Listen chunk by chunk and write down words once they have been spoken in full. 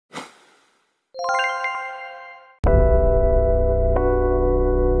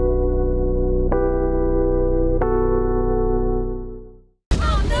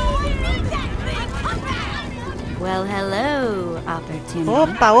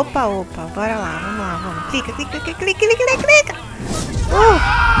Opa, opa, opa. Bora lá, vamos lá, vamos. Clica, clica, clica, clica, clica, clica, clica.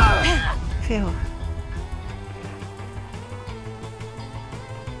 Ferrou.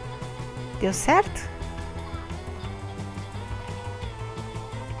 Deu certo?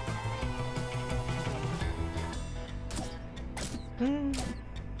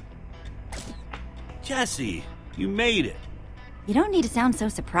 Jesse, you made it. You don't need to sound so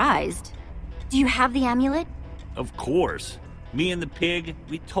surprised. Do you have the amulet? Of course. Me and the pig,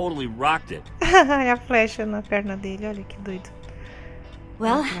 we totally rocked it. A flecha na perna dele, olha que doido.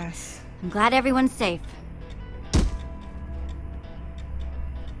 Well, I'm glad everyone's safe.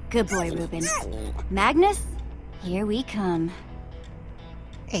 Good boy, Ruben. Magnus, here we come.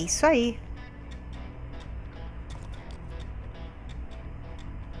 É isso aí.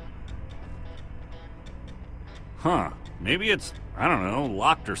 Huh. Maybe it's, I don't know,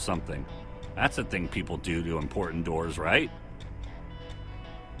 locked or something. That's a thing people do to important doors, right?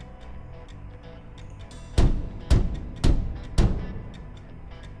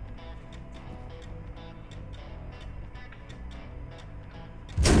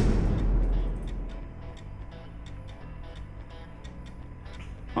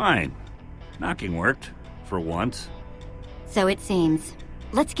 Fine. Knocking worked. For once. So it seems.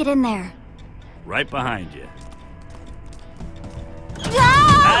 Let's get in there. Right behind you.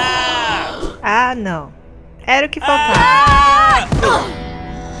 Ah, não. Era o que faltava.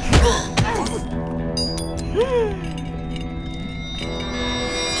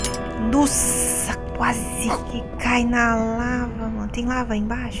 Nossa, quase que cai na lava, mano. Tem lava aí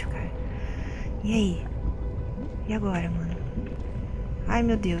embaixo, cara. E aí? E agora, mano? Ai,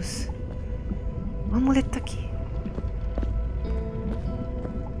 meu Deus. O amuleto tá aqui.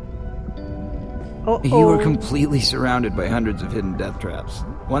 You are completely surrounded by hundreds of hidden death traps.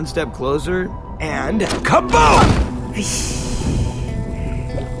 One step closer, and kaboom! Vixe.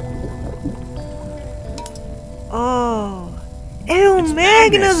 Oh, é o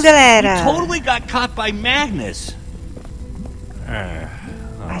Magnus, galera. You totally got caught by Magnus.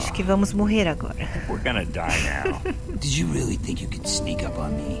 Acho que vamos morrer agora. We're gonna die now. Did you really think you could sneak up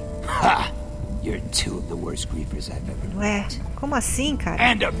on me? Ha! You're two of the worst griefers I've ever Ué, met. como assim, cara?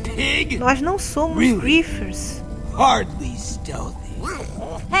 And a pig? Nós não somos Really? griefers. Hardly stealthy.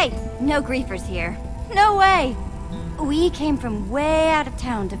 Hey, no griefers here. No way! We came from way out of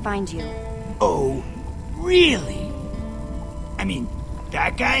town to find you. Oh, really? I mean,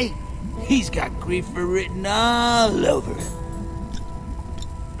 that guy? He's got griefer written all over him.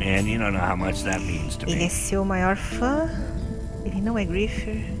 Man, you don't know how much that means to Ele me. é seu maior fã. Ele não é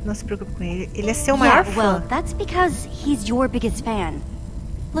griefer. Não se preocupe com ele. Ele é seu maior fã. Well, that's because he's your biggest fan.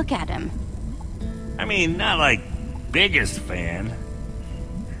 Look at him. I mean, not like biggest fan.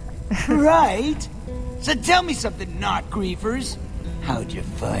 Right? So tell me something, not griefers. How'd you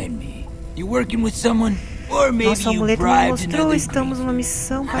find me? You working with someone? Or maybe Nosso you amuleto me bribed mostrou. another Estamos numa griefer?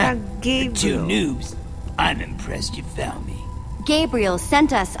 missão para For two Gabriel. noobs, I'm impressed you found me. Gabriel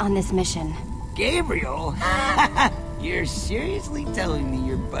sent us on this mission. Gabriel? You're seriously telling me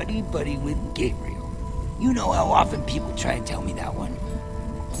you're buddy-buddy with Gabriel? You know how often people try and tell me that one.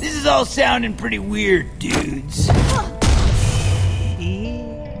 This is all sounding pretty weird, dudes.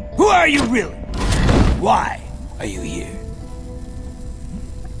 Who are you really? Why are you here?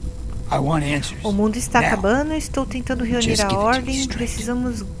 I want answers. O mundo está Now. acabando. Estou tentando reunir Just a give it to me ordem. straight.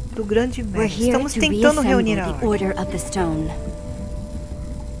 Precisamos do grande We're Magnus. here Estamos to tentando reunir reassemble a the ordem. Order of the Stone.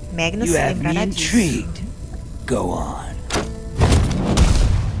 Magnus You se have me lembrará disso. intrigued. Go on.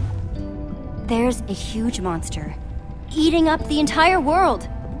 There's a huge monster, eating up the entire world,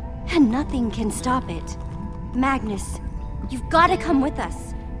 and nothing can stop it. Magnus, you've got to come with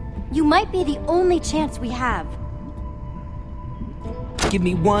us. You might be the only chance we have. Give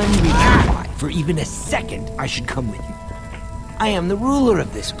me one reason why, for even a second, I should come with you. I am the ruler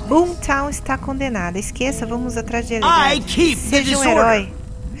of this place. Boomtown está condenada. Esqueça, vamos atrás de ele. I keep the Seja um disorder. herói.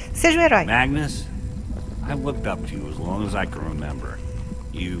 Seja um herói. Magnus, I've looked up to you as long as I can remember.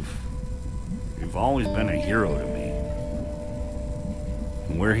 You've always been a hero to me.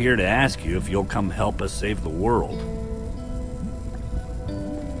 And we're here to ask you if you'll come help us save the world.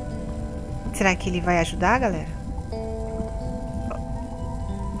 Será que ele vai ajudar, galera?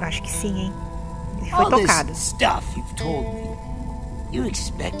 Acho que sim, hein? Ele foi All tocado. this stuff you've told me. You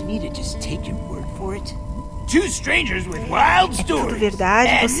expect me to just take your word for it? Two strangers with wild É tudo stories. verdade,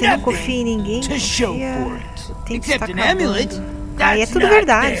 and você não nothing confia em ninguém. to show Confia. for it. O tempo está Except an amulet. acabando. Aí é That's tudo not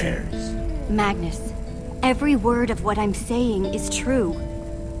verdade. theirs. Magnus, every word of what I'm saying is true.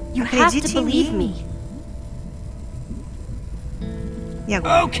 You have to Acredite em believe mim. me. E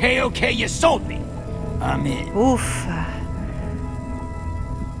agora? Okay, you sold me. I'm in. Ufa.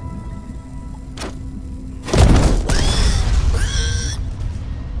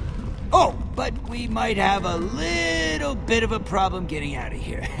 might have a little bit of a problem getting out of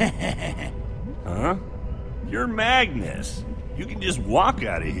here. Huh? You're Magnus. You can just walk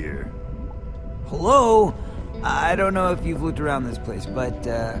out of here. Hello? I don't know if you've looked around this place, but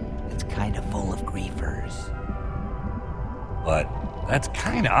it's kind of full of griefers. But that's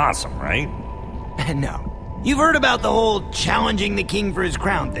kind of awesome, right? No. You've heard about the whole challenging the king for his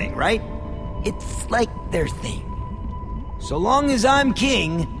crown thing, right? It's like their thing. So long as I'm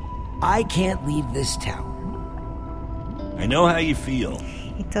king, I can't leave this tower. I know how you feel.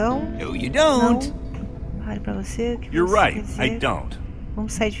 Então, No, you don't. não. Olha pra você, o que You're você right, quer dizer? I don't.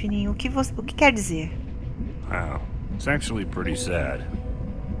 Vamos sair de fininho. O que quer dizer? Wow, it's actually pretty sad.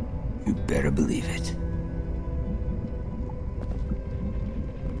 You better believe it.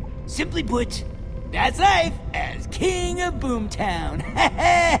 Simply put, that's life as king of Boomtown.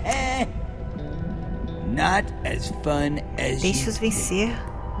 Not as fun as you Deixe-os vencer.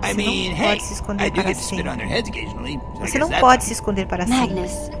 I Você mean, não hey, pode se I esconder do para get to spit on sempre. their heads occasionally. So I Você guess não that's pode se esconder para sempre.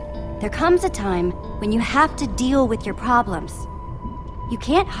 Magnus, there comes a time when you have to deal with your problems. You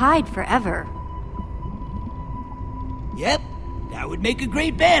can't hide forever. Yep, that would make a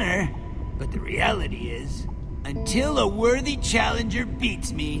great banner. But the reality is, until a worthy challenger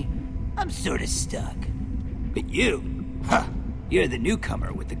beats me, I'm sort of stuck. But you, you're the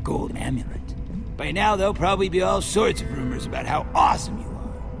newcomer with the gold amulet. By now, there'll probably be all sorts of rumors about how awesome you are.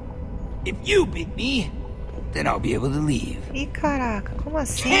 If you beat me, then I'll be able to leave. Ih, caraca, como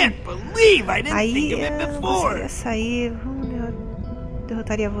assim? Can't believe I didn't Aí think of it você before. ia sair. Eu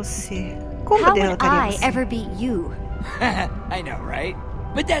derrotaria você. Como How eu would derrotaria I você? ever beat you? I know, right?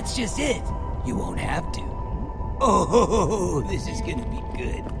 But that's just it. You won't have to. Oh, this is gonna be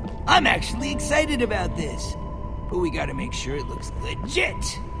good. I'm actually excited about this. But we gotta make sure it looks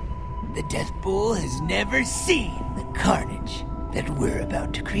legit. The Death Bowl has never seen the carnage that we're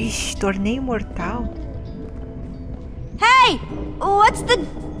about to create. Ixi, torneio mortal? Hey! What's the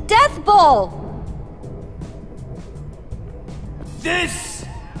Death Bowl? This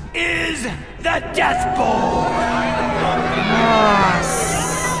is the Death Bowl! Nossa.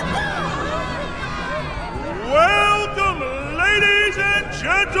 Welcome, ladies and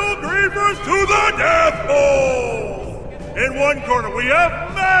gentle griefers, to the Death Bowl! In one corner, we have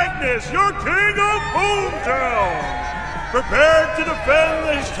Magnus, your king of Boomtown, prepared to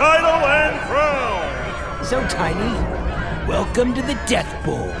defend his title and crown. So, Tiny, welcome to the Death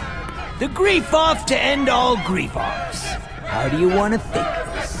Bowl. The grief-off to end all grief-offs. How do you want to think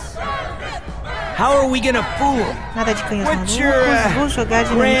this? How are we gonna fool him? Nada de canhões What's malucos. your Vou jogar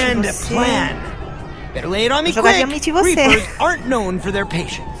dinamite em grand você. plan? Better lay it on me Vou jogar quick. dinamite em você. Griefers aren't known for their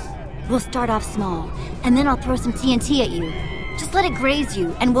patience. We'll start off small, and then I'll throw some TNT at you. Just let it graze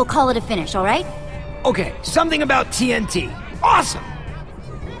you, and we'll call it a finish, all right? Okay, something about TNT. Awesome!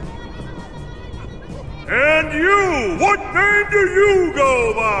 And you, what name do you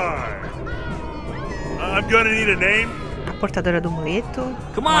go by? I'm gonna need a name. A portadora do amuleto.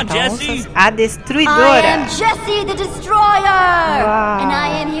 Come on, Jesse. A I destruidora. am Jesse the Destroyer! Wow. And I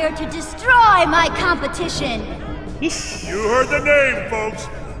am here to destroy my competition! Ixi. You heard the name, folks.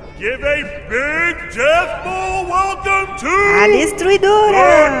 Give a big Death Bowl welcome to A the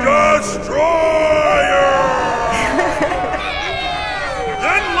destruidora. Destroyer!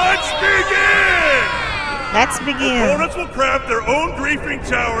 Then let's begin! Let's begin. Opponents will craft their own griefing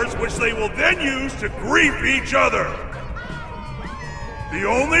towers, which they will then use to grief each other. The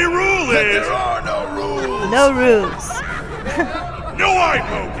only rule is... There are no rules! No rules. No eye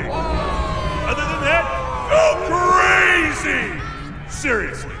poking! Other than that, go crazy!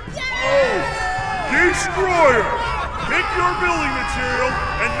 Seriously. Destroyer! Pick your building material,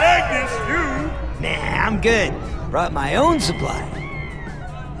 and Magnus, you... Nah, I'm good. Brought my own supply.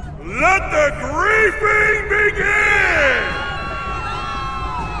 Let the griefing begin!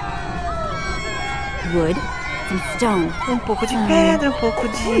 Wood, some stone. pouco de pedra, pouco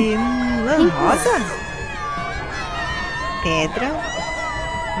de lã rosa. Pedra,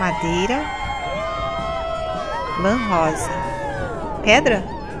 madeira, lã rosa. Pedra?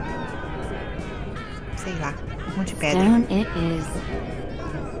 Sei lá, monte de pedra. Stone it is.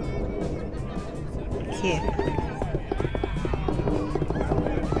 O quê?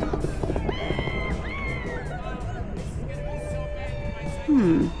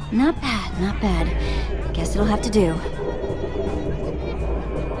 Not bad, not bad. Guess it'll have to do.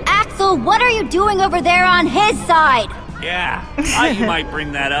 Axel, what are you doing over there on his side? Yeah, you might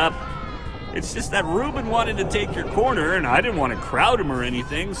bring that up. It's just that Ruben wanted to take your corner, and I didn't want to crowd him or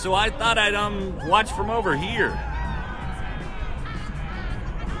anything, so I thought I'd, watch from over here.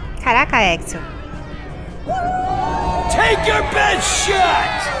 Caraca, Axel. Take your best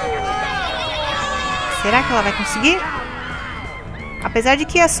shot! Será que ela vai conseguir? Apesar de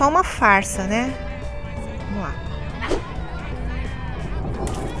que é só uma farsa, né? Vamos lá.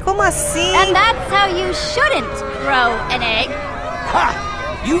 Como assim? And that's how you shouldn't throw an egg.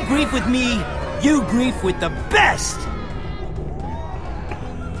 Ha! You grief with me, you grief with the best!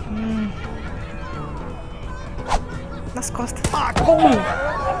 Nas costas.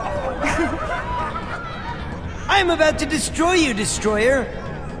 I'm about to destroy you, Destroyer.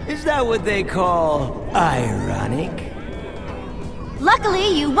 Is that what they call ironic?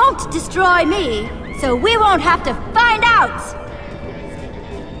 Luckily, you won't destroy me, so we won't have to find out.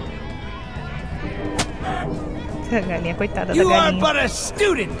 Galinha, coitada da You are galinha. but a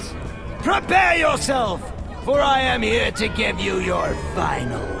student. Prepare yourself, for I am here to give you your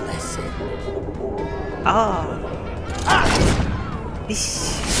final lesson. Oh.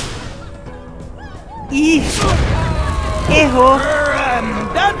 Ixi. Ih. Errou.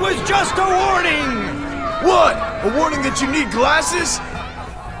 That was just a warning. What? A warning that you need glasses?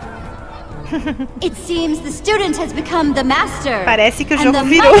 It seems the student has become the master. Parece que o and jogo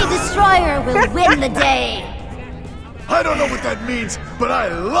the virou. mighty destroyer will win the day. I don't know what that means, but I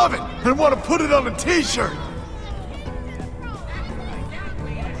love it and want to put it on a t-shirt.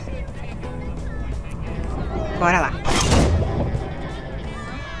 Bora lá.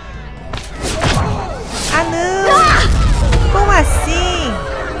 Ah, não! Como assim?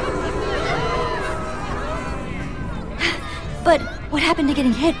 But what happened to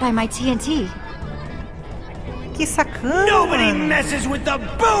getting hit by my TNT? Que sacana, Nobody mano. messes with the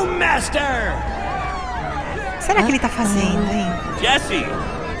Boom Master. O que será que ele tá fazendo, hein? Jesse!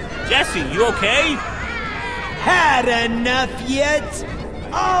 Jesse, you okay? Had enough yet?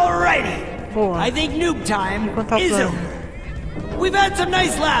 Alrighty. Boa. I think noob time Enquanto ao is plano. over. We've had some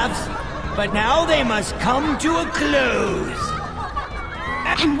nice laughs, but now they must come to a close.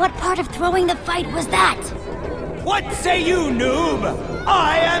 And what part of throwing the fight was that? What say you, noob?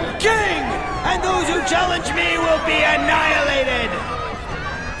 I am king, and those who challenge me will be annihilated.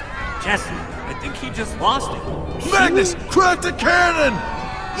 Jesse, I think he just lost it. Magnus, crack the cannon!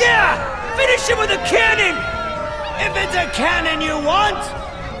 Yeah! Finish him with a cannon! If it's a cannon you want,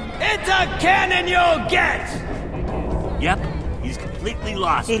 it's a cannon you'll get! Yep, he's completely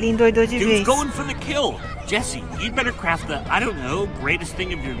lost it. Ele endoidou de Dude's vez. going for the kill. Jesse, you'd better craft the, I don't know, greatest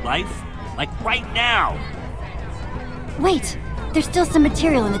thing of your life. Like right now. Wait, there's still some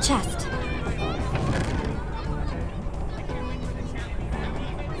material in the chest.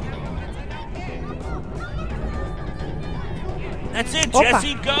 That's it, Opa.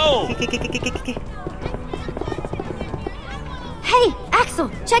 Jesse, go! Que? Hey, Axel,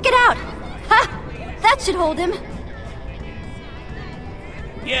 check it out! Ha! That should hold him.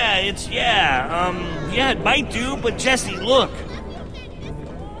 Yeah, yeah, it might do, but Jesse, look.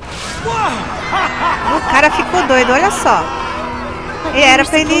 O cara ficou doido, olha só. E era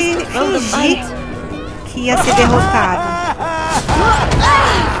pra ele fingir que ia ser derrotado.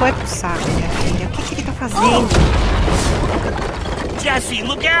 Foi pro saco, minha filha. O que ele tá fazendo? Jesse,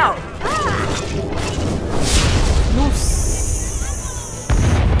 look out! Nossa.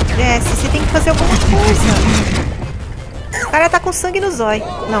 Jesse, você tem que fazer alguma coisa. O cara tá com sangue no zóio.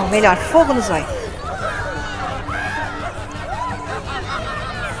 Não, melhor, fogo no zóio.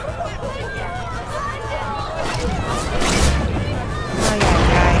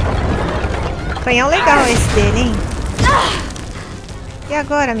 Ai. Canhão legal esse dele, hein? E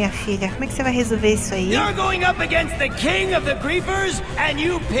agora, minha filha? Como é que você vai resolver isso aí? You're going up against the king of the griefers, and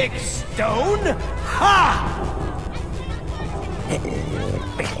you pick stone? Ha!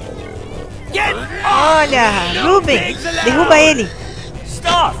 Get Olha, Ruben, derruba ele.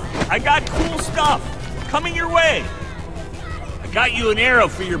 Stuff! I got cool stuff! Coming your way! I got you an arrow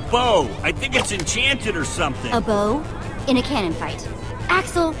for your bow. I think it's enchanted or something. A bow in a cannon fight.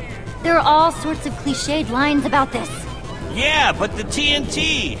 Axel, there are all sorts of cliched lines about this. Yeah, but the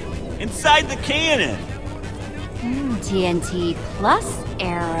TNT! Inside the cannon! TNT plus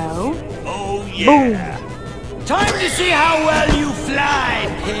arrow. Oh, yeah! Time to see how well you fly,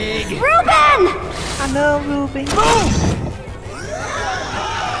 pig! Ruben! Ah não, Ruben.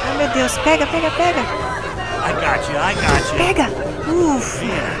 Ai meu Deus, pega. I got you. Pega. Ufa.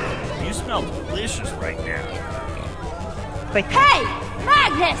 Man, you smell delicious right now. Coitado. Hey,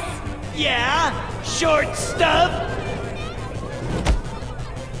 Magnus! Yeah? Short stuff?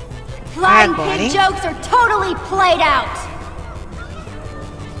 Flying Agora, pig hein? jokes are totally played out.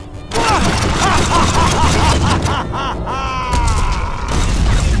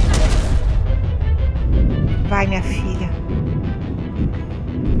 Vai, minha filha.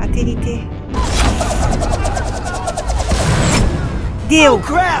 A TNT. Deu.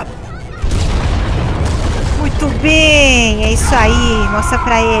 Crap! Muito bem, é isso aí. Mostra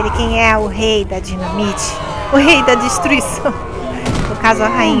pra ele quem é o rei da dinamite. O rei da destruição. No caso, a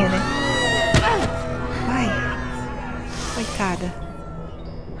rainha, né? Vai. Coitada.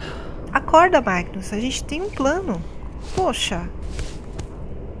 Acorda, Magnus. A gente tem um plano. Poxa.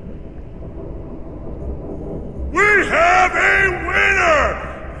 We have a winner!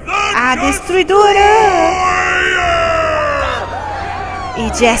 A destruidora!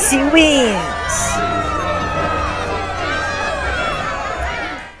 E Jesse wins!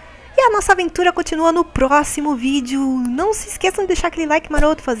 E a nossa aventura continua no próximo vídeo. Não se esqueçam de deixar aquele like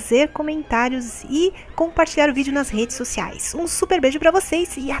maroto, fazer comentários e compartilhar o vídeo nas redes sociais. Um super beijo pra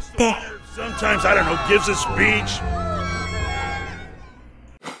vocês e até! Sometimes, I don't know, gives a speech.